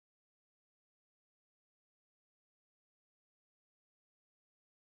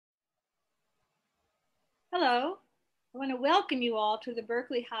Hello. I want to welcome you all to the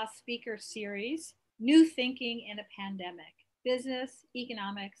Berkeley Haas Speaker Series, New Thinking in a Pandemic, Business,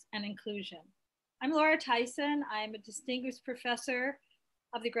 Economics, and Inclusion. I'm Laura Tyson. I'm a distinguished professor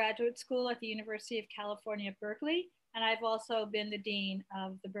of the Graduate School at the University of California, Berkeley, and I've also been the Dean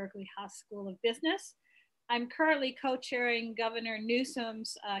of the Berkeley Haas School of Business. I'm currently co-chairing Governor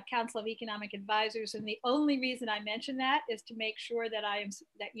Newsom's Council of Economic Advisors, and the only reason I mention that is to make sure that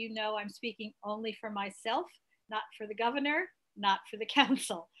I'm speaking only for myself, not for the governor, not for the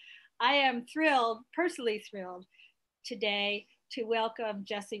council. I am personally thrilled today to welcome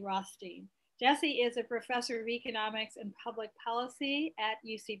Jesse Rothstein. Jesse is a professor of economics and public policy at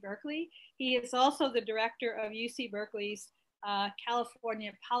UC Berkeley. He is also the director of UC Berkeley's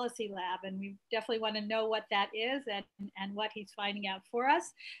California Policy Lab, and we definitely want to know what that is and what he's finding out for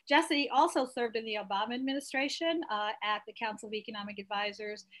us. Jesse also served in the Obama administration at the Council of Economic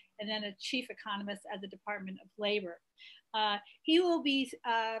Advisors and then a chief economist at the Department of Labor. He will be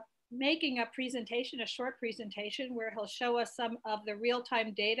making a short presentation where he'll show us some of the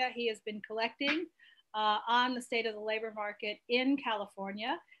real-time data he has been collecting on the state of the labor market in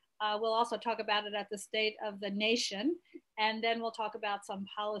California. We'll also talk about it at the state of the nation, and then we'll talk about some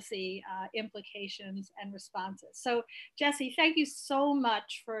policy implications and responses. So Jesse, thank you so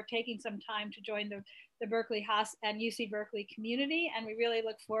much for taking some time to join the Berkeley Haas and UC Berkeley community, and we really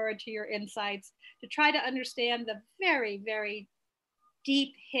look forward to your insights to try to understand the very, very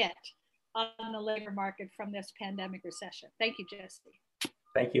deep hit on the labor market from this pandemic recession. Thank you, Jesse.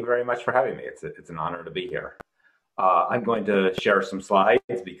 Thank you very much for having me. It's an honor to be here. I'm going to share some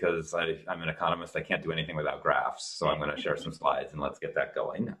slides because I'm an economist. I can't do anything without graphs. So I'm going to share some slides and let's get that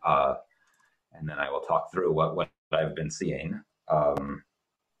going. And then I will talk through what I've been seeing.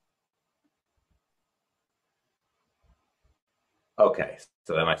 Okay,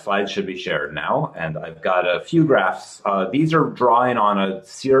 so my slides should be shared now. And I've got a few graphs. These are drawing on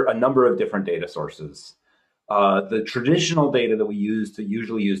a number of different data sources. The traditional data that we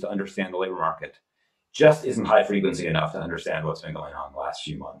usually use to understand the labor market just isn't high frequency enough to understand what's been going on the last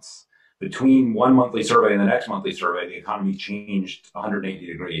few months. Between one monthly survey and the next monthly survey, the economy changed 180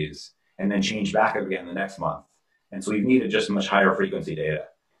 degrees and then changed back again the next month. And so we've needed just much higher frequency data.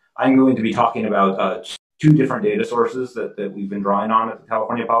 I'm going to be talking about two different data sources that we've been drawing on at the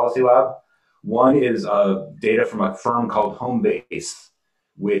California Policy Lab. One is data from a firm called Homebase,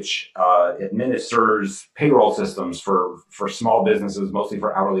 which administers payroll systems for small businesses, mostly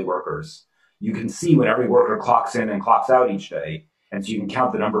for hourly workers. You can see when every worker clocks in and clocks out each day, and so you can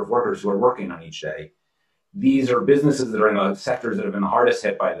count the number of workers who are working on each day. These are businesses that are in the sectors that have been the hardest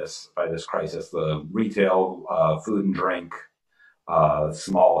hit by this crisis: the retail, food and drink,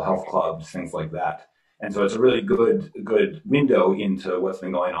 small health clubs, things like that. And so it's a really good window into what's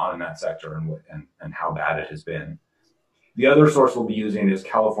been going on in that sector and how bad it has been. The other source we'll be using is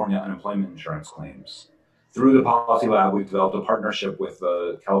California unemployment insurance claims. Through the Policy Lab, we've developed a partnership with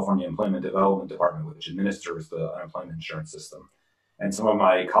the California Employment Development Department, which administers the unemployment insurance system. And some of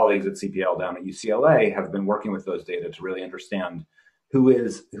my colleagues at CPL down at UCLA have been working with those data to really understand who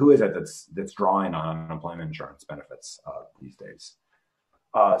is it that's drawing on unemployment insurance benefits these days.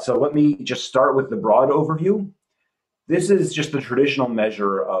 So let me just start with the broad overview. This is just the traditional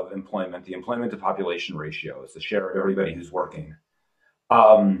measure of employment, the employment to population ratio. It's the share of everybody who's working.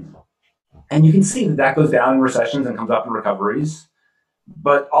 And you can see that goes down in recessions and comes up in recoveries.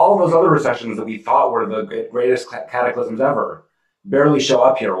 But all of those other recessions that we thought were the greatest cataclysms ever barely show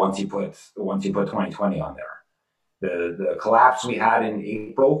up here once you put 2020 on there. The collapse we had in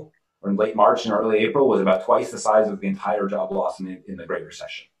April, or in late March and early April, was about twice the size of the entire job loss in the Great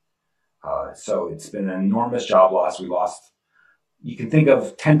Recession. So it's been an enormous job loss. We lost, you can think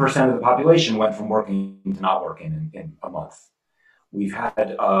of 10% of the population went from working to not working in a month. We've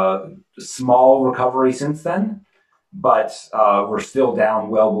had a small recovery since then, but we're still down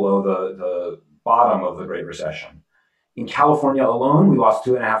well below the bottom of the Great Recession. In California alone, we lost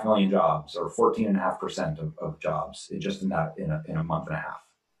 2.5 million jobs, or 14.5% of jobs, just in a month and a half.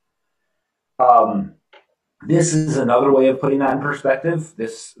 This is another way of putting that in perspective.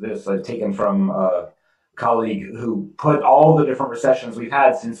 This I've taken from a colleague who put all the different recessions we've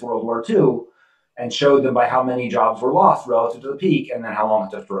had since World War II and showed them by how many jobs were lost relative to the peak and then how long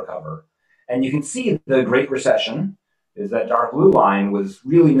it took to recover. And you can see the Great Recession, is that dark blue line, was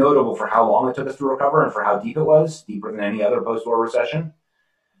really notable for how long it took us to recover and for how deep it was, deeper than any other post-war recession.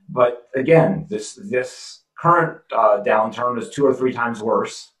 But again, this current downturn is 2 or 3 times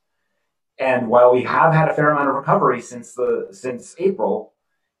worse. And while we have had a fair amount of recovery since April,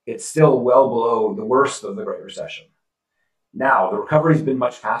 it's still well below the worst of the Great Recession. Now, the recovery's been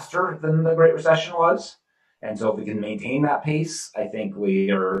much faster than the Great Recession was, And so if we can maintain that pace, I think we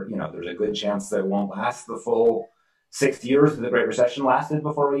are, there's a good chance that it won't last the full 6 years that the Great Recession lasted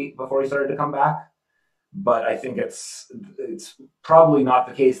before we started to come back. But I think it's probably not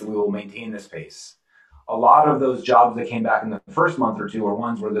the case that we will maintain this pace. A lot of those jobs that came back in the first month or two are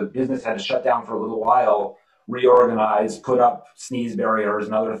ones where the business had to shut down for a little while, reorganize, put up sneeze barriers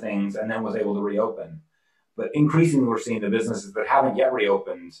and other things, and then was able to reopen. But increasingly, we're seeing the businesses that haven't yet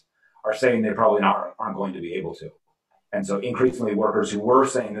reopened are saying they probably aren't going to be able to. And so increasingly, workers who were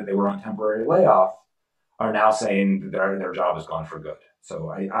saying that they were on temporary layoff are now saying that their job is gone for good. So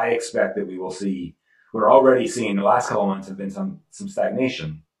I expect that we will see, we're already seeing the last couple of months have been some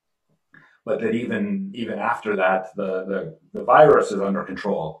stagnation, but that even after that, the virus is under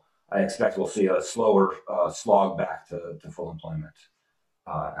control. I expect we'll see a slower slog back to full employment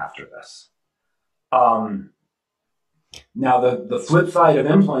after this. Now, the flip side of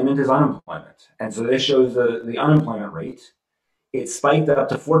employment is unemployment. And so this shows the unemployment rate. It spiked up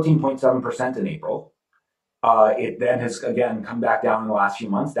to 14.7% in April. It then has, again, come back down in the last few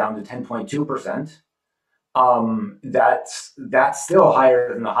months, down to 10.2%. That's still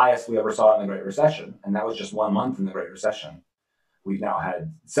higher than the highest we ever saw in the Great Recession. And that was just 1 month in the Great Recession. We've now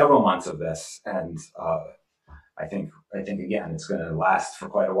had several months of this. And I think, again, it's going to last for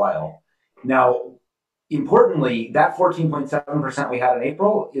quite a while. Now, importantly, that 14.7% we had in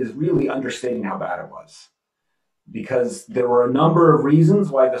April is really understating how bad it was, because there were a number of reasons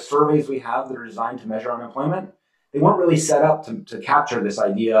why the surveys we have that are designed to measure unemployment, they weren't really set up to capture this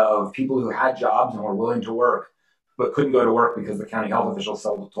idea of people who had jobs and were willing to work, but couldn't go to work because the county health officials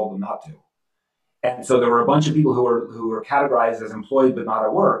told them not to. And so there were a bunch of people who were categorized as employed but not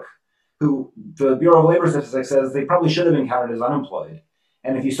at work, who the Bureau of Labor Statistics says they probably should have been counted as unemployed.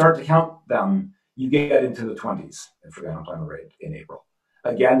 And if you start to count them, you get into the 20s for the unemployment rate in April.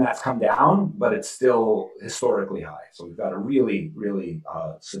 Again, that's come down, but it's still historically high. So we've got a really, really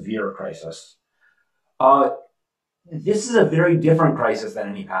severe crisis. This is a very different crisis than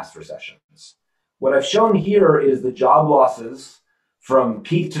any past recessions. What I've shown here is the job losses from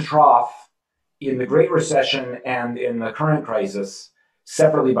peak to trough in the Great Recession and in the current crisis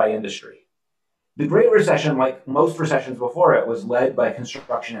separately by industry. The Great Recession, like most recessions before it, was led by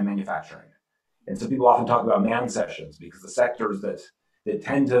construction and manufacturing. And so people often talk about man sessions because the sectors that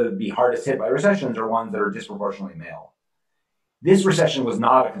tend to be hardest hit by recessions are ones that are disproportionately male. This recession was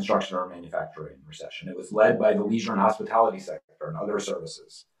not a construction or manufacturing recession. It was led by the leisure and hospitality sector and other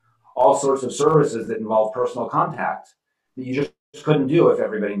services. All sorts of services that involve personal contact that you just couldn't do if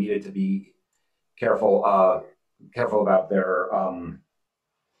everybody needed to be careful about their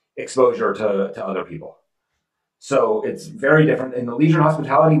exposure to other people. So it's very different. In the leisure and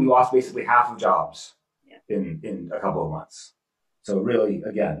hospitality, we lost basically half of jobs in a couple of months. So really,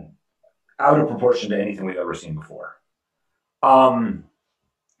 again, out of proportion to anything we've ever seen before. Now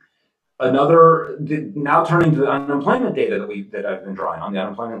turning to the unemployment data that I've been drawing on, the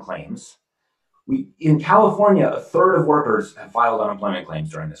unemployment claims. In California, a third of workers have filed unemployment claims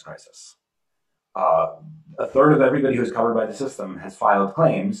during this crisis. A third of everybody who's covered by the system has filed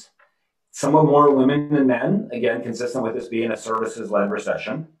claims. Somewhat more women than men, again, consistent with this being a services-led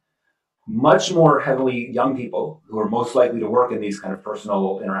recession. Much more heavily young people who are most likely to work in these kind of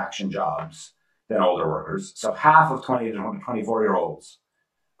personal interaction jobs than older workers. So half of 20 to 24-year-olds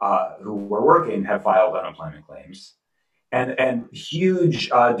who were working have filed unemployment claims. And huge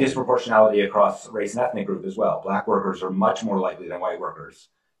disproportionality across race and ethnic group as well. Black workers are much more likely than white workers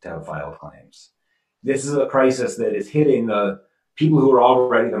to have filed claims. This is a crisis that is hitting the people who are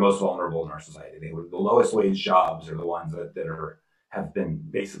already the most vulnerable in our society. They were the lowest wage jobs are the ones that have been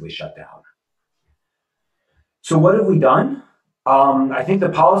basically shut down. So what have we done? I think the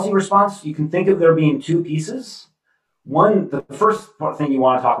policy response, you can think of there being two pieces. One, the first thing you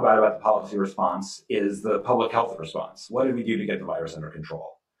want to talk about the policy response is the public health response. What did we do to get the virus under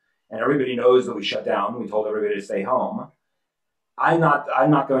control? And everybody knows that we shut down. We told everybody to stay home. I'm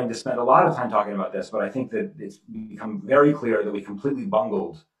not going to spend a lot of time talking about this, but I think that it's become very clear that we completely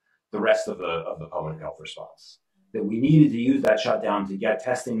bungled the rest of the public health response. That we needed to use that shutdown to get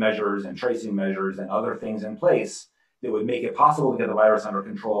testing measures and tracing measures and other things in place that would make it possible to get the virus under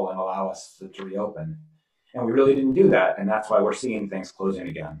control and allow us to reopen. And we really didn't do that, and that's why we're seeing things closing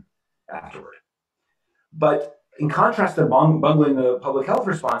again afterward. But in contrast to bungling the public health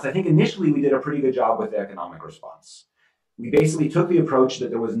response, I think initially we did a pretty good job with the economic response. We basically took the approach that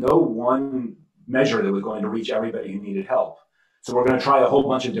there was no one measure that was going to reach everybody who needed help. So we're going to try a whole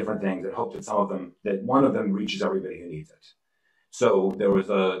bunch of different things and hope that one of them reaches everybody who needs it. So there was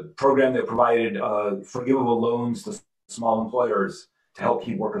a program that provided forgivable loans to small employers to help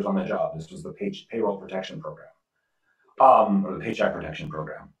keep workers on the job. This was the payroll protection program, or the Paycheck Protection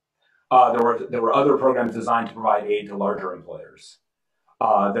Program. There were other programs designed to provide aid to larger employers.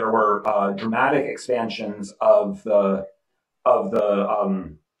 There were dramatic expansions of the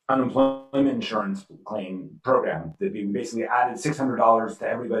unemployment insurance claim program that we basically added $600 to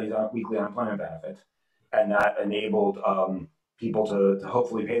everybody's weekly unemployment benefit, and that enabled people to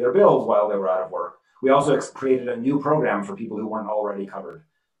hopefully pay their bills while they were out of work. We also created a new program for people who weren't already covered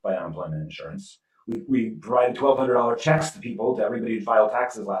by unemployment insurance. We provided $1,200 checks to people, to everybody who filed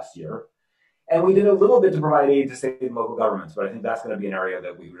taxes last year. And we did a little bit to provide aid to state and local governments, but I think that's going to be an area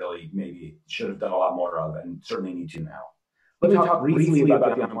that we really maybe should have done a lot more of, and certainly need to now. Let me talk briefly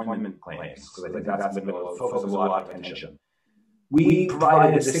about the unemployment claims, because I think that's been the focus of a lot of attention. We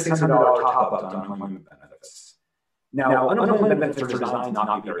provided a $600 top-up to unemployment benefits. Now, unemployment benefits are designed to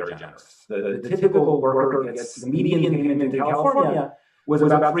not be very generous. The typical worker gets, the median payment in California was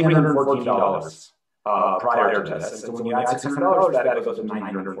about $314 prior to this. So when you add $600 to that, it goes to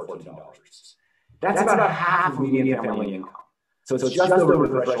 $914. That's about half of median family income. So it's just over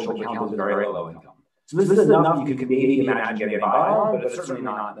the threshold that counts as very low income. So this is enough you could maybe imagine getting by on, but it's certainly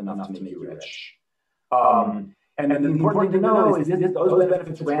not enough to make you rich. And the important thing to know is those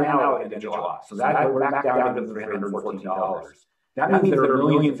benefits ran out in July. So that we're back down to the $314. That means there are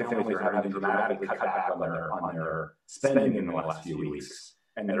millions of families that are having to dramatically cut back on their spending in the last few weeks,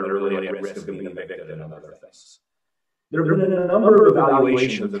 and they're really at risk of being evicted and other things. There have been a number of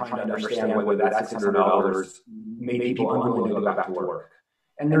evaluations of trying to understand whether that $600 made people unwilling to go back to work.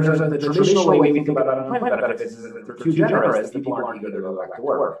 And there's the traditional way we think about unemployment benefits is that they're too generous, people aren't eager to go back to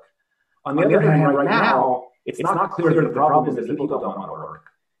work. On the other hand, right now, it's not clear that the problem is that people don't want to work.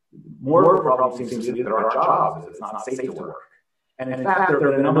 More of the problem seems to be that there aren't jobs, it's not safe to work. And in fact, there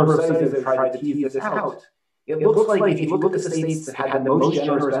are a number of studies that have tried to tease this out. It looks like if you look at the states that had the most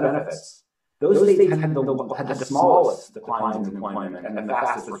generous benefits, those states had the smallest declines in employment and the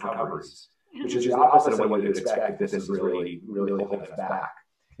fastest recoveries, which is the opposite of what you'd expect if this is really holding us back.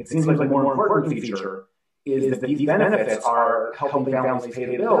 It seems like the more important feature is that these benefits are helping families pay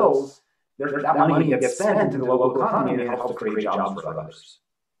the bills. That money gets spent in the local economy and it helps to create jobs for others.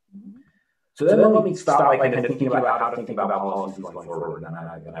 So then let me stop by kind of thinking about how to think about policies going forward, and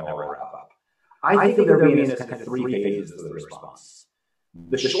then I will wrap up. I think of there being kind of three phases to the response.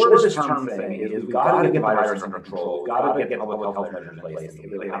 The shortest term thing is we've got to get the virus under control. We've got to get public health measures in place. We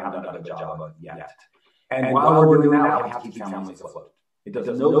really haven't done a good job of yet. And while we're doing that, we have to keep families afloat. It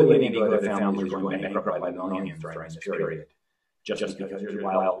does nobody any good if families are going bankrupt by millions during this period, just because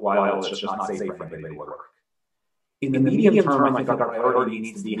while it's just not safe for anybody to work. In the medium term, I think our priority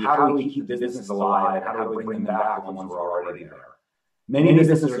needs to be how do we keep businesses alive and how do we bring them back once we're already there. Many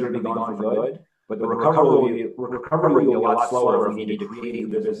businesses are going to be gone for good, but the recovery will be a lot slower if we need to create new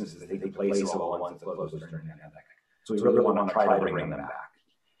businesses that take place of all the ones that closed during the pandemic. So we really want to try to bring them back.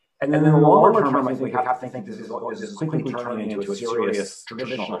 And then in the longer term, I think we have to think this is quickly turning into a serious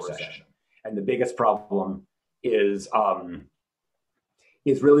traditional recession. And the biggest problem is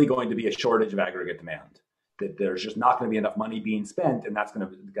really going to be a shortage of aggregate demand. That there's just not going to be enough money being spent, and that's going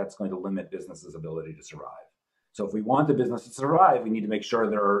to limit businesses' ability to survive. So if we want the business to survive, we need to make sure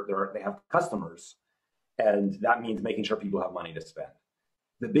they have customers, and that means making sure people have money to spend.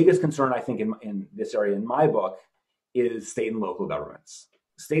 The biggest concern, I think, in this area in my book is state and local governments.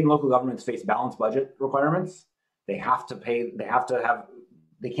 State and local governments face balanced budget requirements. They can't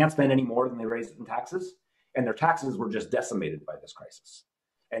spend any more than they raise in taxes, and their taxes were just decimated by this crisis.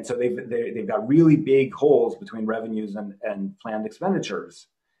 And so they've got really big holes between revenues and planned expenditures.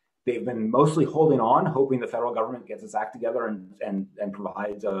 They've been mostly holding on, hoping the federal government gets its act together and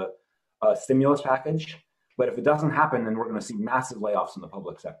provides a stimulus package. But if it doesn't happen, then we're going to see massive layoffs in the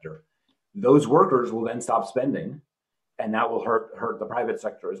public sector. Those workers will then stop spending, and that will hurt the private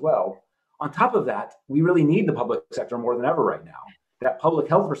sector as well. On top of that, we really need the public sector more than ever right now. That public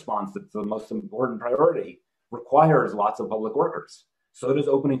health response that's the most important priority requires lots of public workers. So does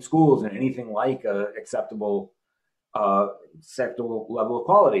opening schools and anything like acceptable level of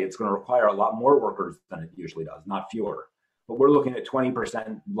quality. It's going to require a lot more workers than it usually does, not fewer. But we're looking at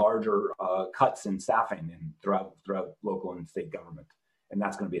 20% larger cuts in staffing throughout local and state government. And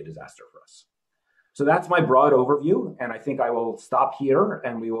that's going to be a disaster for us. So that's my broad overview. And I think I will stop here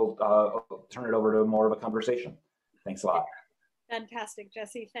and we will turn it over to more of a conversation. Thanks a lot. Fantastic,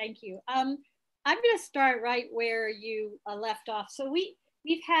 Jesse. Thank you. I'm going to start right where you left off. So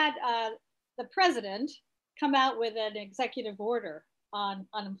we've had the president come out with an executive order on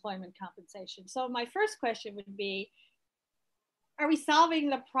unemployment compensation. So my first question would be, are we solving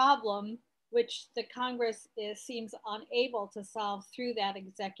the problem which the Congress seems unable to solve through that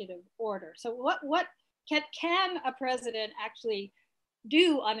executive order. So what can a president actually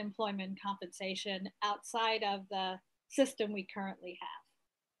do unemployment compensation outside of the system we currently have?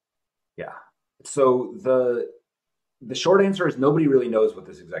 Yeah. So the short answer is nobody really knows what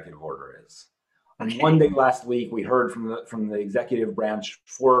this executive order is. On one day last week, we heard from the executive branch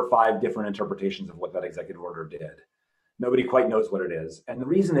 4 or 5 different interpretations of what that executive order did. Nobody quite knows what it is. And the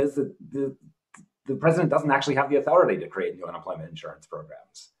reason is that the president doesn't actually have the authority to create new unemployment insurance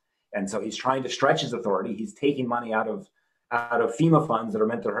programs. And so he's trying to stretch his authority. He's taking money out of FEMA funds that are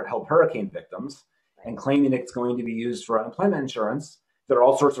meant to help hurricane victims and claiming it's going to be used for unemployment insurance. There are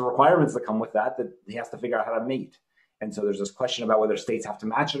all sorts of requirements that come with that he has to figure out how to meet. And so there's this question about whether states have to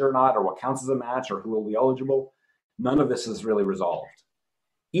match it or not, or what counts as a match, or who will be eligible. None of this is really resolved.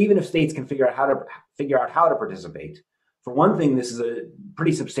 Even if states can figure out how to participate, for one thing, this is a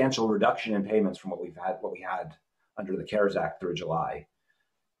pretty substantial reduction in payments from what we had under the CARES Act through July.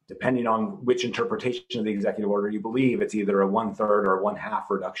 Depending on which interpretation of the executive order you believe, it's either a 1/3 or a 1/2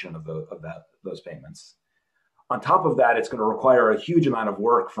 reduction of those payments. On top of that, it's going to require a huge amount of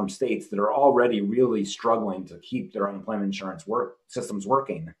work from states that are already really struggling to keep their unemployment insurance systems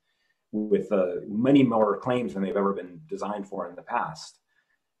working, with many more claims than they've ever been designed for in the past.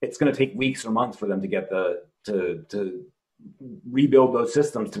 It's going to take weeks or months for them to get to rebuild those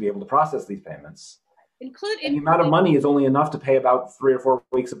systems to be able to process these payments. And the amount of money is only enough to pay about 3 or 4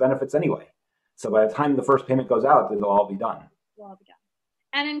 weeks of benefits anyway. So by the time the first payment goes out, it'll all be done.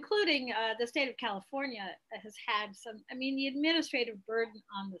 And including the state of California has had the administrative burden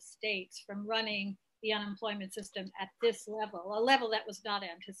on the states from running the unemployment system at this level, a level that was not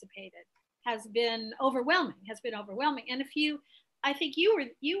anticipated, has been overwhelming. And I think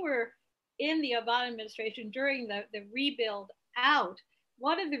you were in the Obama administration during the rebuild out.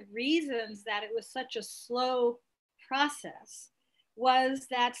 One of the reasons that it was such a slow process was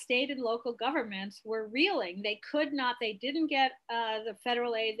that state and local governments were reeling. They didn't get the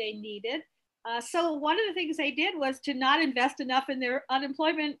federal aid they needed. So one of the things they did was to not invest enough in their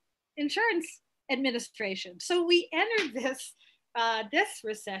unemployment insurance administration. So we entered this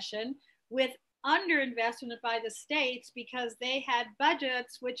recession with underinvestment by the states because they had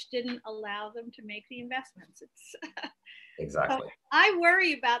budgets which didn't allow them to make the investments. Exactly. So I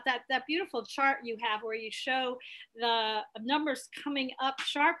worry about that beautiful chart you have where you show the numbers coming up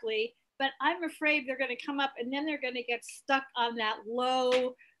sharply, but I'm afraid they're going to come up and then they're going to get stuck on that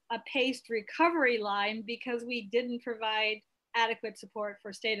low paced recovery line because we didn't provide adequate support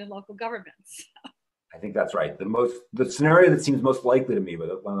for state and local governments. I think that's right. The scenario that seems most likely to me,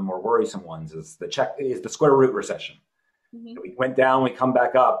 but one of the more worrisome ones, is the square root recession. Mm-hmm. We went down, we come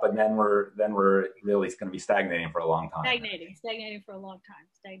back up, and then we're really going to be stagnating for a long time. Stagnating for a long time.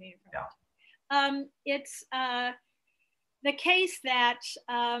 It's the case that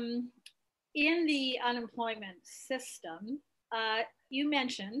in the unemployment system, you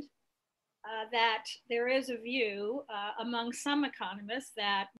mentioned that there is a view among some economists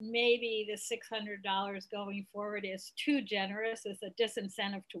that maybe the $600 going forward is too generous, is a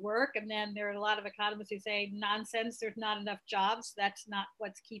disincentive to work. And then there are a lot of economists who say, nonsense, there's not enough jobs. That's not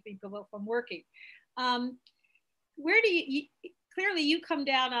what's keeping people from working. Where do you clearly you come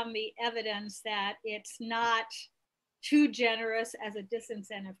down on the evidence that it's not too generous as a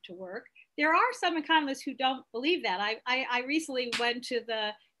disincentive to work. There are some economists who don't believe that. I recently went to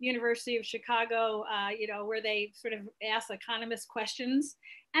the University of Chicago, where they sort of ask economists questions.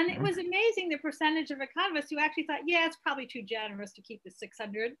 And it was amazing the percentage of economists who actually thought, yeah, it's probably too generous to keep the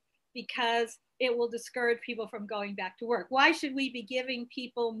 600 because it will discourage people from going back to work. Why should we be giving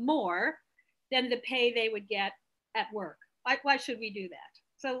people more than the pay they would get at work? Why should we do that?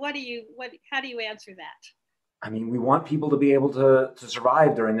 So how do you answer that? I mean, we want people to be able to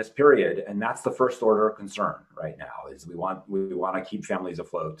survive during this period, and that's the first order concern right now. Is we want to keep families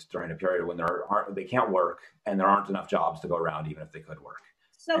afloat during a period when they can't work and there aren't enough jobs to go around, even if they could work.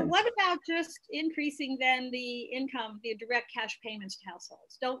 So what about just increasing then the income, the direct cash payments to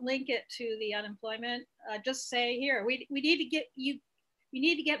households? Don't link it to the unemployment. Just say here, we need to get you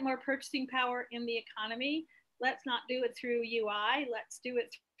need to get more purchasing power in the economy. Let's not do it through UI. Let's do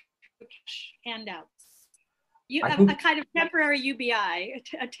it through cash handouts. A kind of temporary UBI,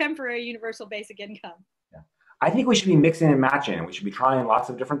 a temporary universal basic income. Yeah. I think we should be mixing and matching, and we should be trying lots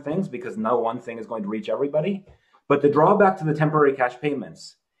of different things because no one thing is going to reach everybody. But the drawback to the temporary cash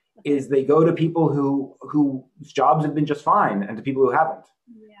payments is they go to people whose jobs have been just fine and to people who haven't.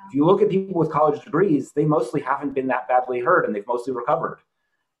 Yeah. If you look at people with college degrees, they mostly haven't been that badly hurt and they've mostly recovered.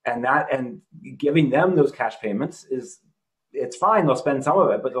 And giving them those cash payments is it's fine. They'll spend some of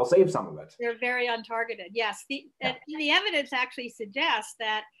it, but they'll save some of it. They're very untargeted. Yes. The evidence actually suggests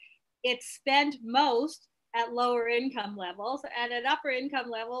that it's spent most at lower income levels, and at upper income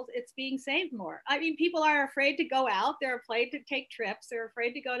levels, it's being saved more. I mean, people are afraid to go out. They're afraid to take trips. They're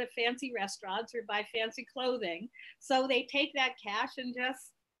afraid to go to fancy restaurants or buy fancy clothing. So they take that cash and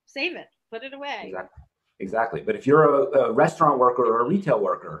just save it, put it away. Exactly. But if you're a restaurant worker or a retail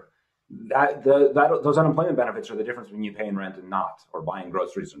worker, those unemployment benefits are the difference between you paying rent and not, or buying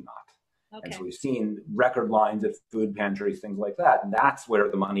groceries or not. Okay. And so we've seen record lines at food pantries, things like that. And that's where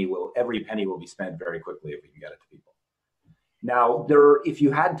the money every penny will be spent very quickly if we can get it to people. Now, if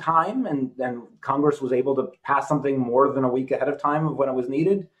you had time and Congress was able to pass something more than a week ahead of time of when it was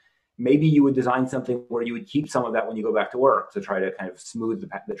needed, maybe you would design something where you would keep some of that when you go back to work to try to kind of smooth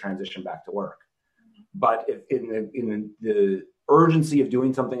the transition back to work. But if in the urgency of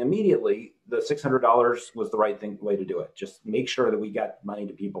doing something immediately, the $600 was the right way to do it. Just make sure that we get money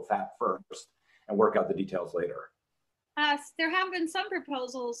to people first and work out the details later. There have been some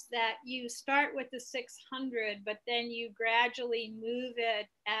proposals that you start with the 600, but then you gradually move it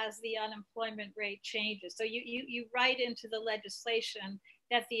as the unemployment rate changes. So you write into the legislation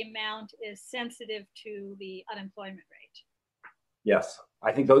that the amount is sensitive to the unemployment rate. Yes,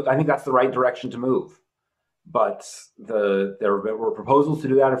 I think that's the right direction to move. But there were proposals to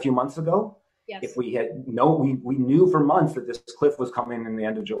do that a few months ago. Yes. If we knew for months that this cliff was coming in the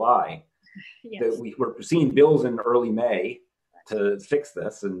end of July. Yes. That we were seeing bills in early May to fix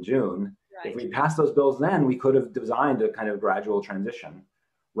this in June. Right. If we passed those bills then, we could have designed a kind of gradual transition.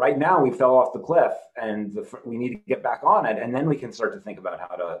 Right now, we fell off the cliff, and we need to get back on it, and then we can start to think about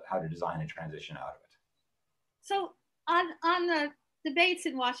how to design a transition out of it. So on the debates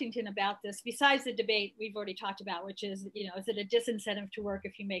in Washington about this, besides the debate we've already talked about, which is, is it a disincentive to work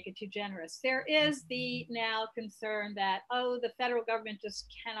if you make it too generous? There is the now concern that, the federal government just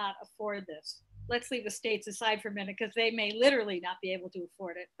cannot afford this. Let's leave the states aside for a minute because they may literally not be able to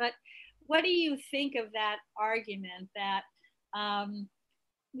afford it. But what do you think of that argument that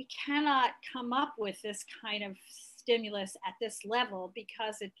we cannot come up with this kind of stimulus at this level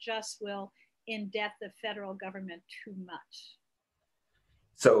because it just will indebt the federal government too much?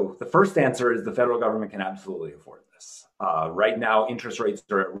 So the first answer is the federal government can absolutely afford this. Right now, interest rates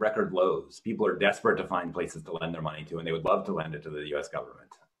are at record lows. People are desperate to find places to lend their money to, and they would love to lend it to the US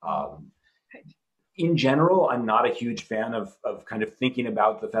government. In general, I'm not a huge fan of kind of thinking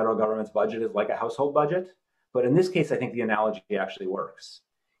about the federal government's budget as like a household budget. But in this case, I think the analogy actually works.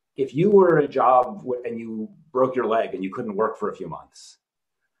 If you were in a job and you broke your leg and you couldn't work for a few months,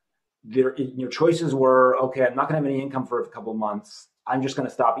 your choices were, okay, I'm not going to have any income for a couple of months. I'm just going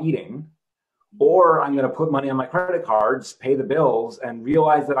to stop eating, or I'm going to put money on my credit cards, pay the bills, and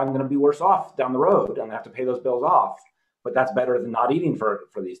realize that I'm going to be worse off down the road and have to pay those bills off. But that's better than not eating for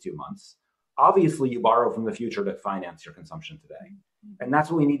these 2 months. Obviously, you borrow from the future to finance your consumption today. And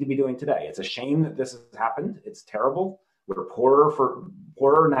that's what we need to be doing today. It's a shame that this has happened. It's terrible. We're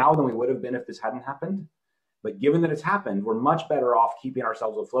poorer now than we would have been if this hadn't happened. But given that it's happened, we're much better off keeping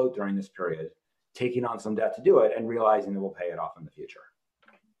ourselves afloat during this period, taking on some debt to do it, and realizing that we'll pay it off in the future.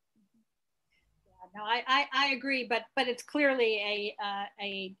 Yeah, no, I agree, but it's clearly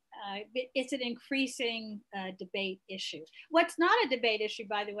it's an increasing debate issue. What's not a debate issue,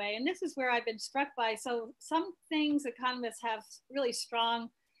 by the way, and this is where I've been struck by, so some things economists have really strong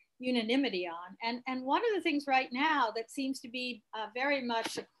unanimity on, and one of the things right now that seems to be very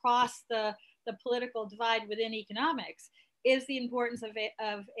much across the political divide within economics is the importance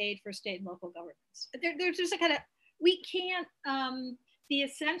of aid for state and local governments. There's just a kind of, we can't, the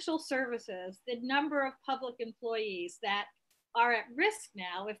essential services, the number of public employees that are at risk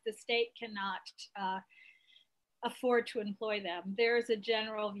now if the state cannot afford to employ them. There's a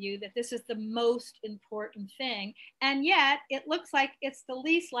general view that this is the most important thing. And yet it looks like it's the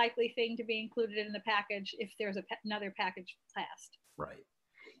least likely thing to be included in the package if there's another package passed. Right.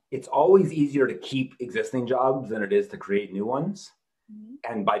 It's always easier to keep existing jobs than it is to create new ones. Mm-hmm.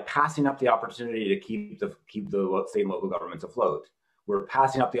 And by passing up the opportunity to keep the state and local governments afloat, we're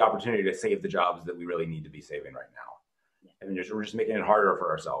passing up the opportunity to save the jobs that we really need to be saving right now. Yeah. I mean, we're just making it harder for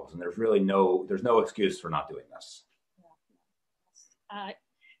ourselves, and there's no excuse for not doing this.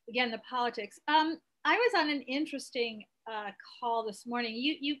 Again, the politics. I was on an interesting call this morning.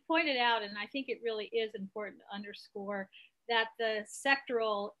 You pointed out, and I think it really is important to underscore, that the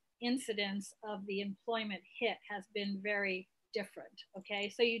sectoral incidence of the employment hit has been very different. Okay,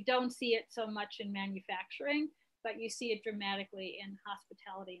 so you don't see it so much in manufacturing, but you see it dramatically in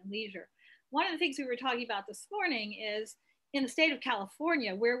hospitality and leisure. One of the things we were talking about this morning is in the state of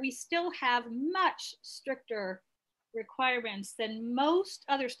California, where we still have much stricter requirements than most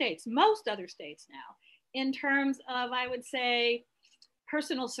other states now, in terms of, I would say,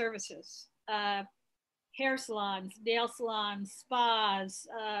 personal services, hair salons, nail salons, spas,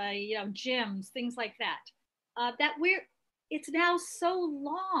 gyms, things like that. It's now so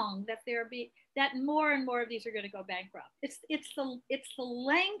long that more and more of these are going to go bankrupt. It's the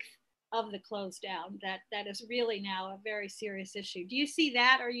length of the close down that is really now a very serious issue. Do you see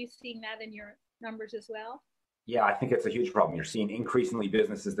that? Are you seeing that in your numbers as well? Yeah, I think it's a huge problem. You're seeing increasingly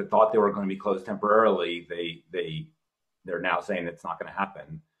businesses that thought they were going to be closed temporarily. They're now saying it's not going to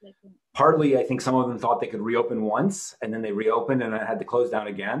happen. Partly, I think some of them thought they could reopen once, and then they reopened and had to close down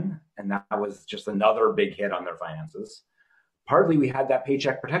again, and that was just another big hit on their finances. Partly, we had that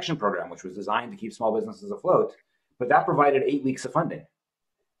Paycheck Protection Program, which was designed to keep small businesses afloat, but that provided 8 weeks of funding.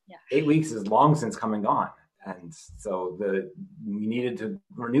 Yeah. 8 weeks is long since come and gone, and so we needed to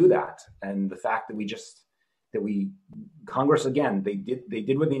renew that. And the fact that Congress, again, they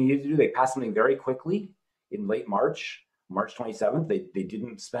did what they needed to do. They passed something very quickly in late March 27th. They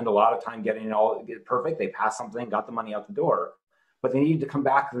didn't spend a lot of time getting it all perfect. They passed something, got the money out the door, but they needed to come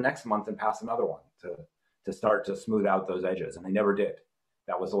back the next month and pass another one to start to smooth out those edges, and they never did.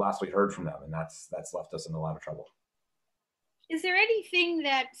 That was the last we heard from them, and that's left us in a lot of trouble. Is there anything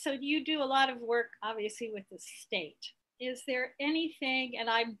so you do a lot of work, obviously, with the state. Is there anything, and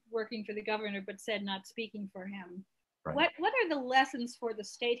I'm working for the governor, but said not speaking for him, right. What are the lessons for the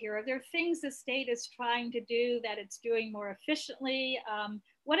state here? Are there things the state is trying to do that it's doing more efficiently?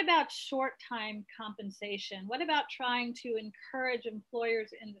 What about short-time compensation? What about trying to encourage employers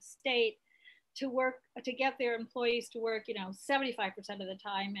in the state to get their employees to work, 75% of the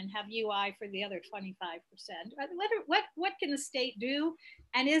time and have UI for the other 25%? What can the state do?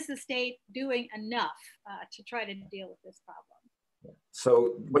 And is the state doing enough to try to deal with this problem?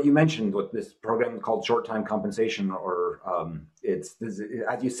 So what you mentioned with this program called short-time compensation, or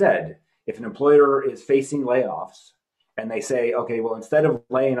as you said, if an employer is facing layoffs and they say, okay, well, instead of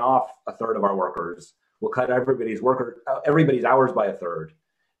laying off a third of our workers, we'll cut everybody's hours by a third,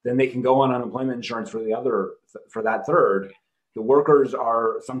 then they can go on unemployment insurance for that third. The workers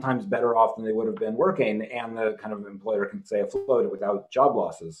are sometimes better off than they would have been working, and the kind of employer can stay afloat without job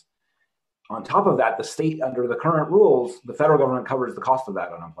losses. On top of that, the state, under the current rules, the federal government covers the cost of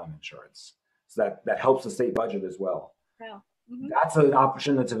that unemployment insurance. So that helps the state budget as well. Wow. Mm-hmm. That's an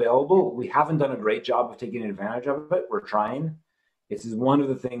option that's available. We haven't done a great job of taking advantage of it. We're trying. This is one of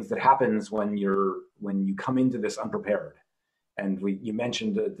the things that happens when you come into this unprepared. And you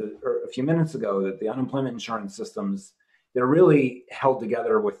mentioned a few minutes ago that the unemployment insurance systems, they're really held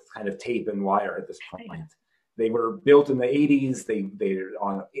together with kind of tape and wire at this point. They were built in the 80s. They're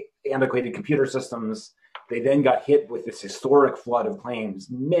on antiquated computer systems. They then got hit with this historic flood of claims,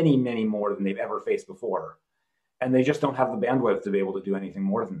 many, many more than they've ever faced before. And they just don't have the bandwidth to be able to do anything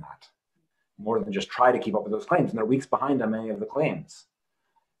more than that, more than just try to keep up with those claims. And they're weeks behind on many of the claims.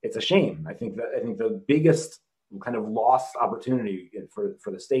 It's a shame. I think the biggest kind of lost opportunity for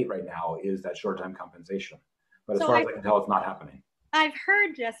the state right now is that short-time compensation. But as far as I can tell, it's not happening. I've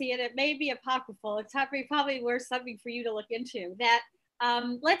heard, Jesse, and it may be apocryphal, it's probably worth something for you to look into, that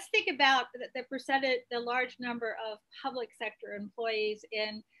let's think about the large number of public sector employees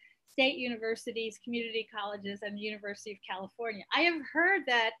in state universities, community colleges, and the University of California. I have heard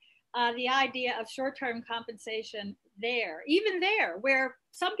that the idea of short-term compensation even there, where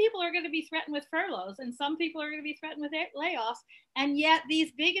some people are going to be threatened with furloughs and some people are going to be threatened with layoffs, and yet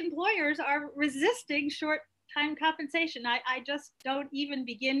these big employers are resisting short-time compensation. I just don't even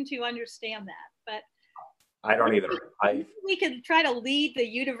begin to understand that. But I don't either. We can try to lead the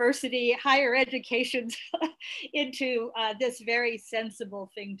university, higher education into this very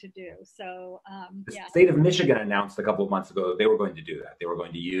sensible thing to do. So, the state of Michigan announced a couple of months ago that they were going to do that. They were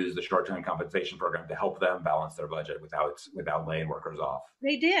going to use the short-term compensation program to help them balance their budget without laying workers off.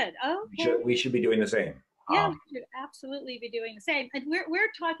 They did. Oh, okay. We should be doing the same. Yeah, we should absolutely be doing the same. And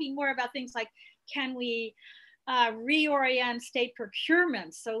we're talking more about things like, can we reorient state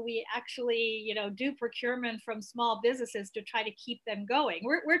procurement so we actually do procurement from small businesses to try to keep them going.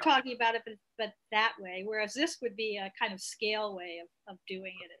 We're talking about it but that way, whereas this would be a kind of scale way of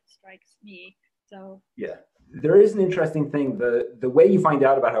doing it strikes me. So yeah, there is an interesting thing. The way you find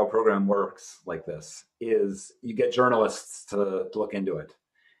out about how a program works like this is you get journalists to look into it,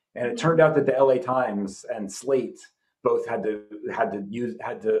 and it turned out that the LA Times and Slate both had to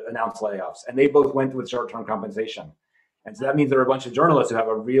announce layoffs, and they both went with short-term compensation. And so that means there are a bunch of journalists who have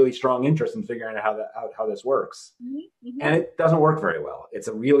a really strong interest in figuring out how this works. Mm-hmm. And it doesn't work very well. It's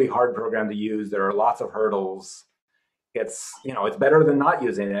a really hard program to use. There are lots of hurdles. it's better than not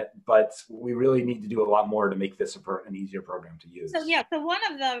using it, but we really need to do a lot more to make this an easier program to use. So yeah, so one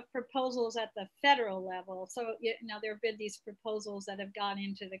of the proposals at the federal level, so there have been these proposals that have gone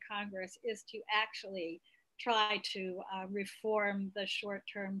into the Congress, is to actually try to reform the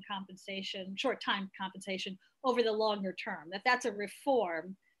short-time compensation over the longer term. That's a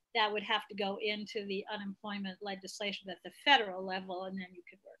reform that would have to go into the unemployment legislation at the federal level, and then you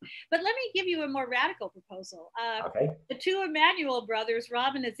could work. But let me give you a more radical proposal. Okay. The two Emanuel brothers,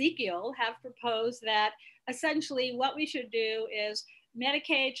 Rob and Ezekiel, have proposed that essentially what we should do is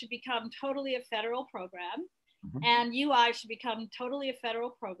Medicaid should become totally a federal program, and UI should become totally a federal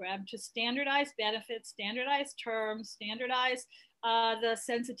program to standardize benefits, standardize terms, standardize the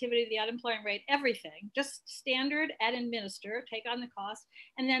sensitivity of the unemployment rate, everything, just standard and administer, take on the cost,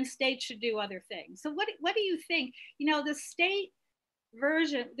 and then states should do other things. So what do you think? The state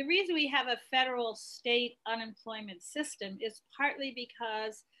version, the reason we have a federal state unemployment system is partly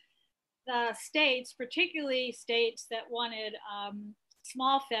because the states, particularly states that wanted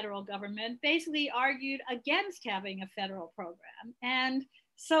small federal government, basically argued against having a federal program. And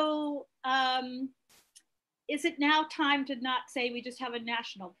so is it now time to not say we just have a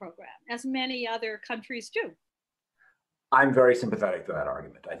national program, as many other countries do? I'm very sympathetic to that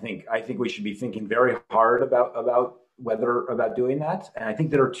argument. I think we should be thinking very hard about doing that. And I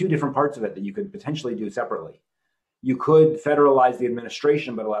think there are two different parts of it that you could potentially do separately. You could federalize the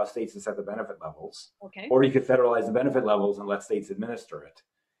administration, but allow states to set the benefit levels. Okay. Or you could federalize the benefit levels and let states administer it.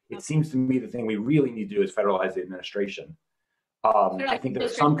 It seems to me the thing we really need to do is federalize the administration. I think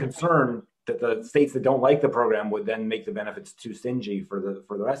there's some concern that the states that don't like the program would then make the benefits too stingy for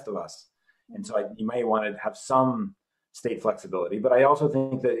the rest of us. And so you may want to have some state flexibility, but I also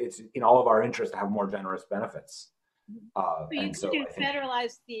think that it's in all of our interest to have more generous benefits. So you could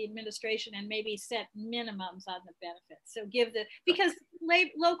federalize the administration and maybe set minimums on the benefits. So because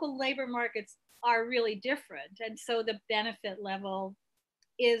local labor markets are really different, and so the benefit level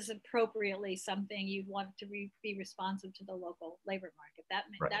is appropriately something you'd want to be responsive to the local labor market. That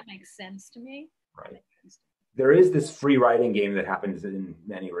makes sense to me. Right. There is this free riding game that happens in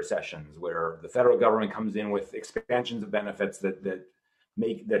many recessions, where the federal government comes in with expansions of benefits that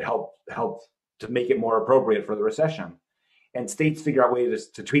help to make it more appropriate for the recession. And states figure out ways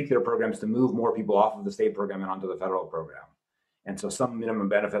to tweak their programs to move more people off of the state program and onto the federal program. And so some minimum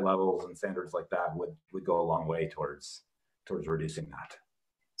benefit levels and standards like that would go a long way towards reducing that.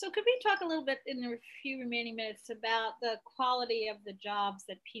 So could we talk a little bit in the few remaining minutes about the quality of the jobs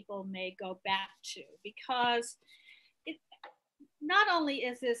that people may go back to? Because not only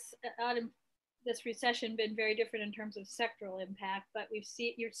is this recession been very different in terms of sectoral impact, but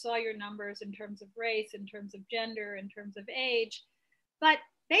you saw your numbers in terms of race, in terms of gender, in terms of age, but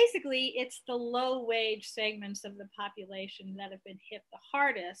basically it's the low wage segments of the population that have been hit the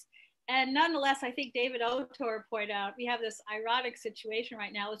hardest. And nonetheless, I think David Otor pointed out, we have this ironic situation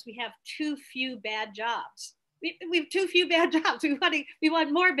right now is we have too few bad jobs. We have too few bad jobs. We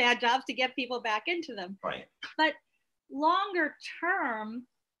want more bad jobs to get people back into them. Right. But longer term,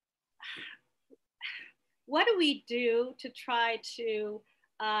 what do we do to try to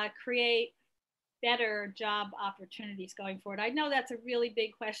create better job opportunities going forward? I know that's a really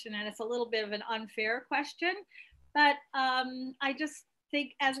big question and it's a little bit of an unfair question, but I just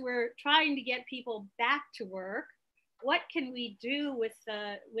think as we're trying to get people back to work, what can we do with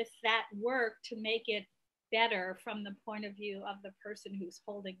that work to make it better from the point of view of the person who's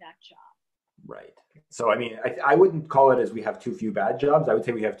holding that job? Right. So, I mean, I wouldn't call it as we have too few bad jobs. I would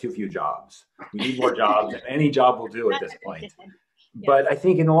say we have too few jobs. We need more jobs, and any job will do at this point. Yeah. But I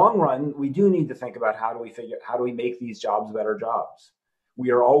think in the long run, we do need to think about how do we make these jobs better jobs? We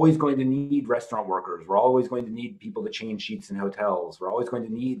are always going to need restaurant workers. We're always going to need people to change sheets in hotels. We're always going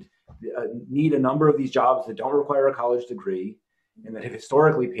to need a number of these jobs that don't require a college degree and that have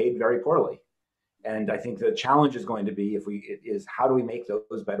historically paid very poorly. And I think the challenge is going to be how do we make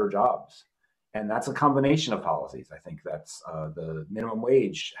those better jobs? And that's a combination of policies. I think that's the minimum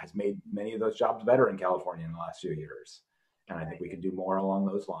wage has made many of those jobs better in California in the last few years. And I think we could do more along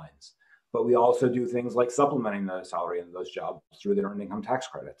those lines. But we also do things like supplementing the salary in those jobs through the earned income tax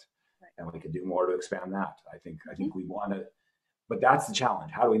credit. And we could do more to expand that. I think we want to, but that's the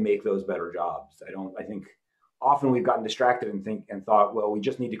challenge. How do we make those better jobs? I think often we've gotten distracted and thought, well, we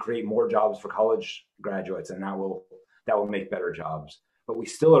just need to create more jobs for college graduates and that will make better jobs. But we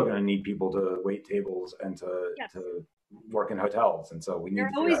still are going to need people to wait tables and to work in hotels. And so we need There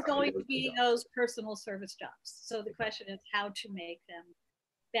are always going to be those personal service jobs. So the question is how to make them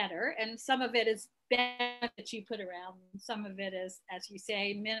better. And some of it is benefits you put around. Some of it is, as you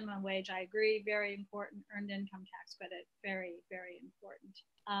say, minimum wage. I agree, very important. Earned income tax credit, very, very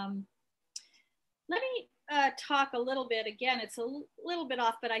important. Let me talk a little bit, again, it's a little bit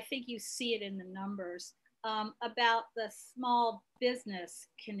off, but I think you see it in the numbers, about the small business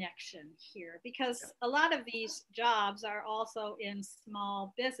connection here, because a lot of these jobs are also in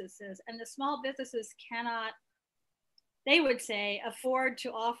small businesses, and the small businesses cannot, they would say, afford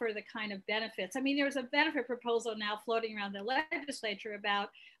to offer the kind of benefits. I mean, there's a benefit proposal now floating around the legislature about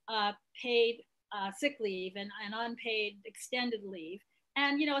paid sick leave and unpaid extended leave.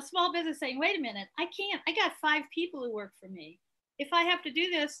 And, you know, a small business saying, wait a minute, I got 5 people who work for me. If I have to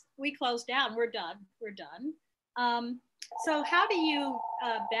do this, we close down, we're done. So how do you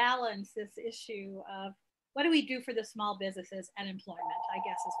balance this issue of what do we do for the small businesses and employment, I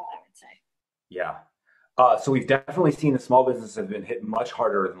guess is what I would say. Yeah. So we've definitely seen the small businesses have been hit much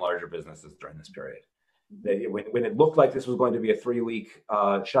harder than larger businesses during this period. When it looked like this was going to be a 3-week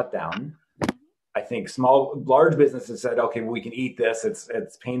shutdown, I think large businesses said, okay, well, we can eat this.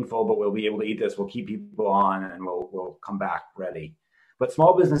 It's painful, but we'll be able to eat this. We'll keep people on and we'll come back ready. But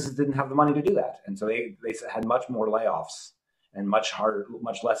small businesses didn't have the money to do that. And so they had much more layoffs and much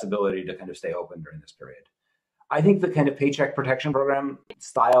less ability to kind of stay open during this period. I think the kind of paycheck protection program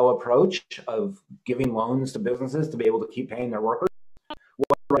style approach of giving loans to businesses to be able to keep paying their workers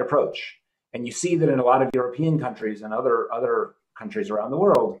was the right approach. And you see that in a lot of European countries and other countries around the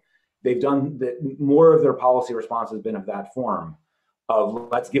world, they've done that. More of their policy response has been of that form of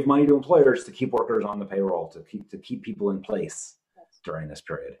let's give money to employers to keep workers on the payroll, to keep people in place during this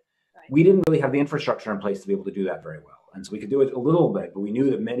period. Right. We didn't really have the infrastructure in place to be able to do that very well. And so we could do it a little bit, but we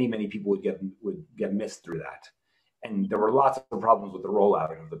knew that many, many people would get missed through that. And there were lots of problems with the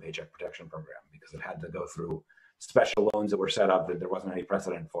rollout of the Paycheck Protection Program because it had to go through special loans that were set up that there wasn't any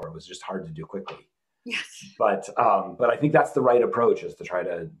precedent for. It was just hard to do quickly. Yes. But I think that's the right approach, is to try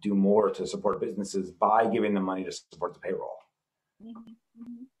to do more to support businesses by giving them money to support the payroll. Mm-hmm.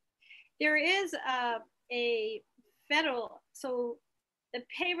 Mm-hmm. There is a federal, so the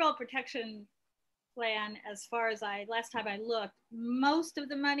payroll protection plan, as far as last time I looked, most of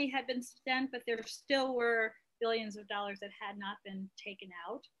the money had been spent, but there still were billions of dollars that had not been taken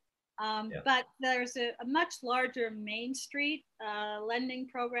out. But there's a much larger Main Street lending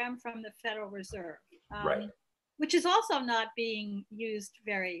program from the Federal Reserve, right, which is also not being used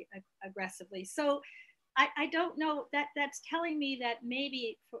very aggressively. So I don't know, that's telling me that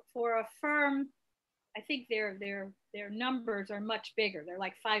maybe for a firm, I think their numbers are much bigger. They're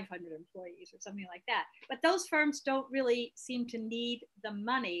like 500 employees or something like that. But those firms don't really seem to need the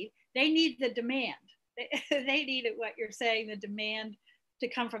money. They need the demand. They need what you're saying, the demand to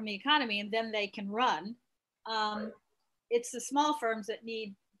come from the economy, and then they can run. Right. It's the small firms that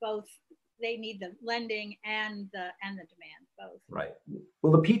need both. They need the lending and the demand, both. Right.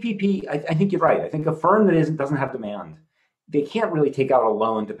 Well, the PPP, I think you're right. I think a firm that doesn't have demand, they can't really take out a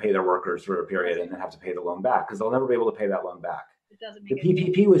loan to pay their workers for a period and then have to pay the loan back, because they'll never be able to pay that loan back. The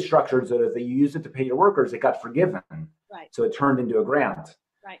PPP was structured so that if you used it to pay your workers, it got forgiven. Right. So it turned into a grant.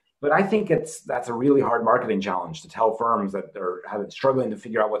 Right. But I think that's a really hard marketing challenge to tell firms that are struggling to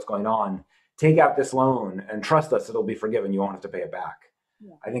figure out what's going on, take out this loan and trust us, it'll be forgiven. You won't have to pay it back.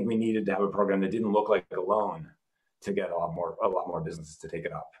 Yeah. I think we needed to have a program that didn't look like a loan to get a lot more businesses to take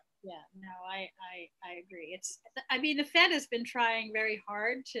it up. Yeah, no, I agree. The Fed has been trying very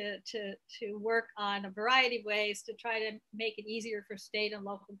hard to work on a variety of ways to try to make it easier for state and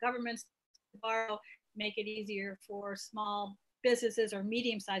local governments to borrow, make it easier for small businesses or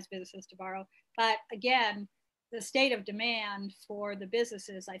medium-sized businesses to borrow. But again, the state of demand for the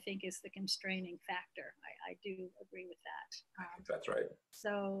businesses, I think, is the constraining factor. I do agree with that. I think that's right.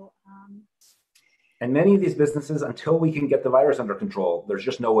 So. And many of these businesses, until we can get the virus under control, there's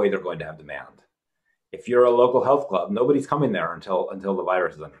just no way they're going to have demand. If you're a local health club, nobody's coming there until the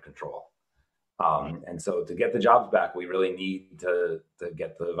virus is under control. And so to get the jobs back, we really need to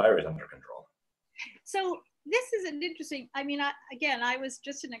get the virus under control. So this is an interesting, I was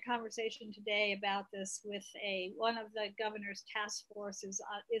just in a conversation today about this with one of the governor's task forces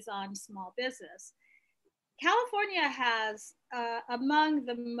is on small business. California has among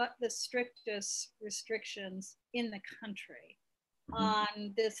the strictest restrictions in the country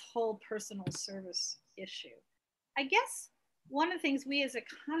on this whole personal service issue. I guess one of the things we as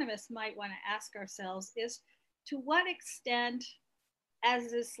economists might want to ask ourselves is, to what extent,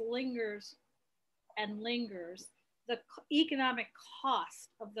 as this lingers, the economic cost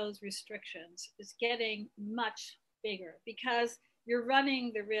of those restrictions is getting much bigger, because you're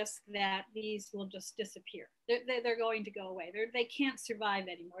running the risk that these will just disappear. They're going to go away. They can't survive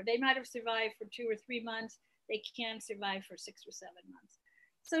anymore. They might have survived for 2 or 3 months. They can't survive for 6 or 7 months.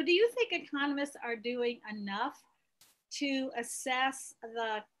 So do you think economists are doing enough to assess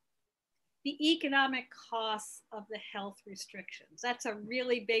the economic costs of the health restrictions? That's a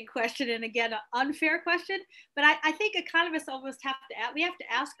really big question, and again, an unfair question, but I think economists almost we have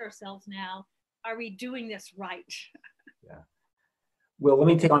to ask ourselves now, are we doing this right? Yeah. Well, let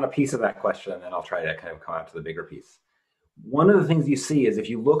me take on a piece of that question, and then I'll try to kind of come out to the bigger piece. One of the things you see is if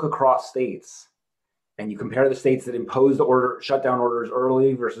you look across states and you compare the states that imposed shutdown orders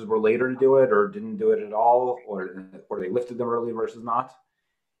early versus were later to do it or didn't do it at all, or they lifted them early versus not,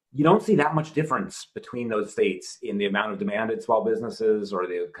 you don't see that much difference between those states in the amount of demand at small businesses or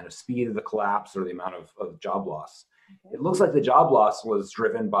the kind of speed of the collapse or the amount of job loss. Okay. It looks like the job loss was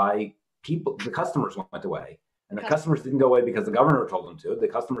driven by people. The customers went away. And the customers didn't go away because the governor told them to. The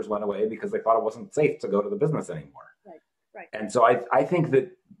customers went away because they thought it wasn't safe to go to the business anymore. Right. And so I think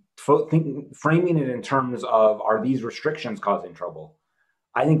that framing it in terms of, are these restrictions causing trouble?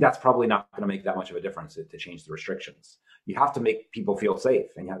 I think that's probably not going to make that much of a difference to change the restrictions. You have to make people feel safe.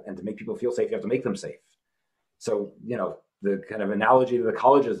 And to make people feel safe, you have to make them safe. So, the kind of analogy to the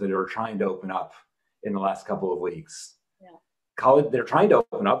colleges that are trying to open up in the last couple of weeks. Yeah. They're trying to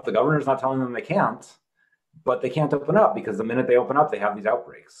open up. The governor's not telling them they can't. But they can't open up because the minute they open up, they have these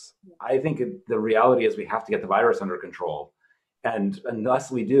outbreaks. Yeah. I think the reality is we have to get the virus under control. And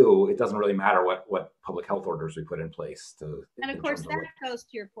unless we do, it doesn't really matter what public health orders we put in place. And of course, that goes to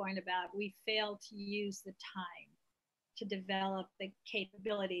your point about we fail to use the time to develop the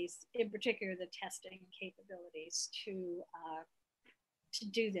capabilities, in particular the testing capabilities to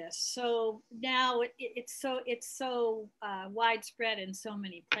do this. So now it's so widespread in so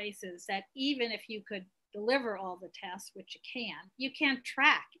many places that even if you could deliver all the tests, which you can't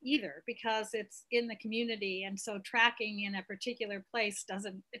track either because it's in the community, and so tracking in a particular place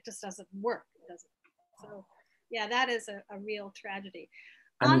just doesn't work. So yeah, that is a real tragedy.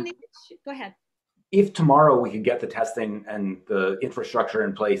 Go ahead. If tomorrow we could get the testing and the infrastructure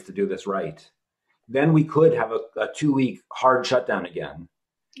in place to do this right, then we could have a 2-week hard shutdown again.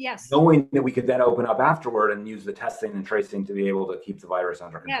 Yes. Knowing that we could then open up afterward and use the testing and tracing to be able to keep the virus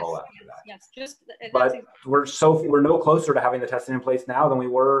under control after that. Yes. But we're no closer to having the testing in place now than we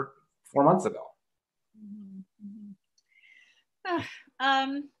were 4 months ago.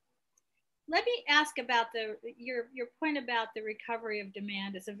 Let me ask about your point about the recovery of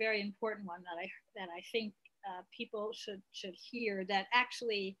demand is a very important one that I think people should hear. That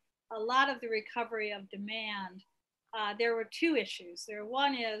actually a lot of the recovery of demand. There were 2 issues.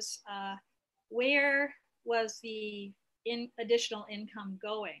 One is where was the additional income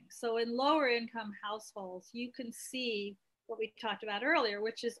going? So in lower income households, you can see what we talked about earlier,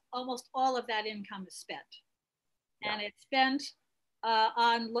 which is almost all of that income is spent. Yeah. And it's spent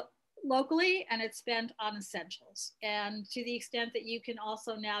locally, and it's spent on essentials. And to the extent that you can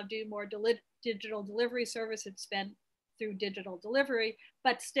also now do more digital delivery service, it's spent through digital delivery,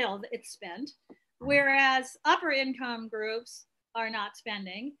 but still it's spent. Whereas upper income groups are not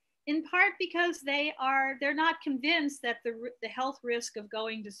spending, in part because they're not convinced that the health risk of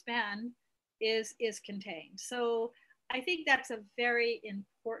going to spend is contained. So I think that's a very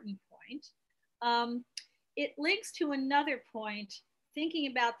important point. It links to another point,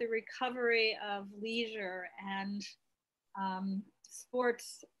 thinking about the recovery of leisure and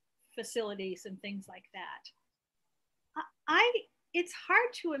sports facilities and things like that. It's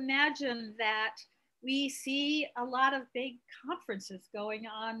hard to imagine that we see a lot of big conferences going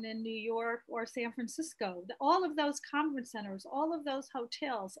on in New York or San Francisco. All of those conference centers, all of those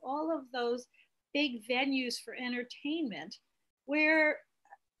hotels, all of those big venues for entertainment, where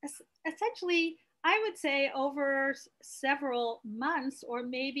essentially, I would say over several months, or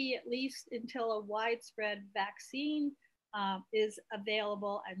maybe at least until a widespread vaccine is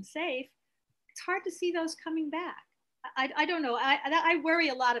available and safe, it's hard to see those coming back. I don't know. I worry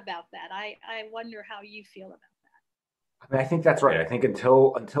a lot about that. I wonder how you feel about that. I mean, I think that's right. I think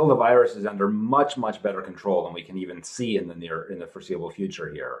until the virus is under much better control than we can even see in the foreseeable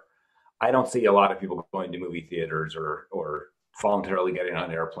future here, I don't see a lot of people going to movie theaters or voluntarily getting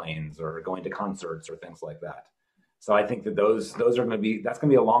on airplanes or going to concerts or things like that. So I think that that's going to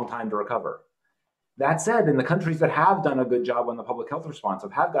be a long time to recover. That said, in the countries that have done a good job on the public health response,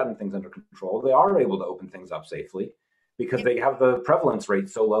 have gotten things under control, they are able to open things up safely because they have the prevalence rate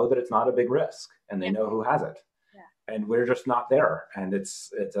so low that it's not a big risk, and they know who has it. Yeah. And we're just not there. And it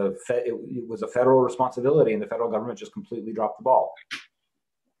was a federal responsibility, and the federal government just completely dropped the ball.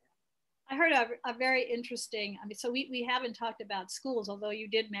 I heard a very interesting, I mean, so we haven't talked about schools, although you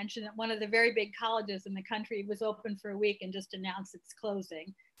did mention that one of the very big colleges in the country was open for a week and just announced its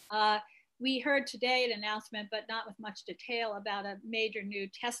closing. We heard today an announcement, but not with much detail, about a major new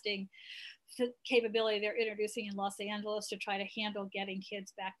testing capability they're introducing in Los Angeles to try to handle getting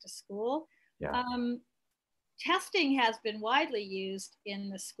kids back to school. Yeah. Testing has been widely used in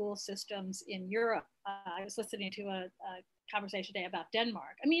the school systems in Europe. I was listening to a conversation today about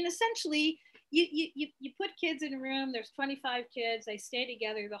Denmark. I mean, essentially, you put kids in a room, there's 25 kids, they stay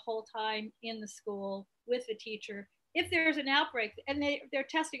together the whole time in the school with the teacher. If there's an outbreak, and they're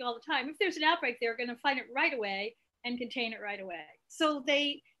testing all the time, if there's an outbreak, they're going to find it right away and contain it right away. So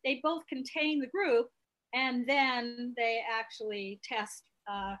they both contain the group, and then they actually test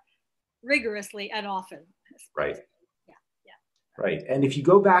rigorously and often. Right. Yeah. Right. And if you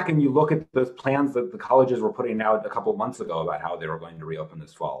go back and you look at those plans that the colleges were putting out a couple of months ago about how they were going to reopen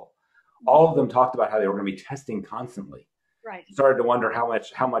this fall, all of them talked about how they were going to be testing constantly. Right. You started to wonder how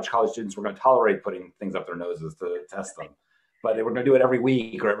much college students were going to tolerate putting things up their noses to test them. But they were going to do it every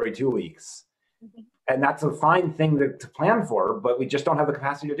week or every 2 weeks. Mm-hmm. And that's a fine thing to plan for, but we just don't have the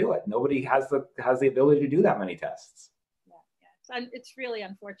capacity to do it. Nobody has the ability to do that many tests. Yeah. It's really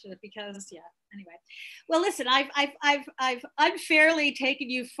unfortunate because, anyway. Well, listen, I've unfairly taken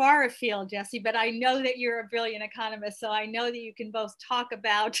you far afield, Jesse, but I know that you're a brilliant economist, so I know that you can both talk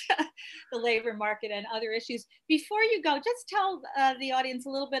about the labor market and other issues. Before you go, just tell the audience a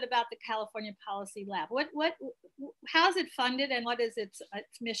little bit about the California Policy Lab. How's it funded, and what is its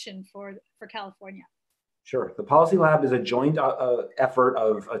mission for California? Sure. The Policy Lab is a joint effort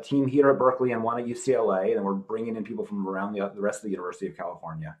of a team here at Berkeley and one at UCLA, and we're bringing in people from around the rest of the University of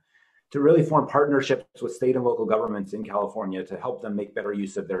California to really form partnerships with state and local governments in California to help them make better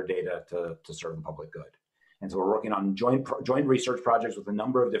use of their data to serve the public good. And so we're working on joint research projects with a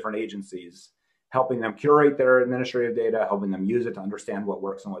number of different agencies, helping them curate their administrative data, helping them use it to understand what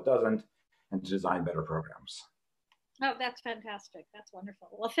works and what doesn't, and to design better programs. Oh, that's fantastic. That's wonderful.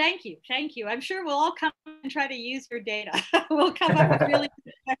 Well, thank you. Thank you. I'm sure we'll all come and try to use your data. We'll come up with really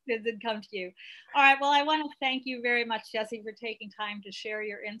good questions and come to you. All right. Well, I want to thank you very much, Jesse, for taking time to share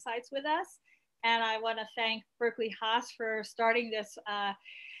your insights with us. And I want to thank Berkeley Haas for starting this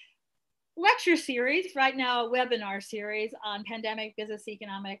lecture series, right now a webinar series on pandemic business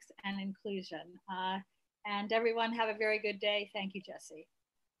economics and inclusion. And everyone have a very good day. Thank you, Jesse.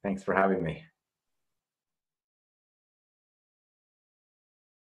 Thanks for having me.